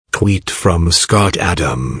tweet from Scott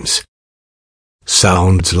Adams.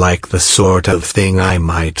 Sounds like the sort of thing I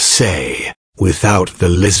might say, without the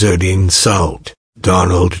lizard insult,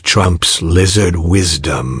 Donald Trump's lizard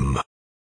wisdom.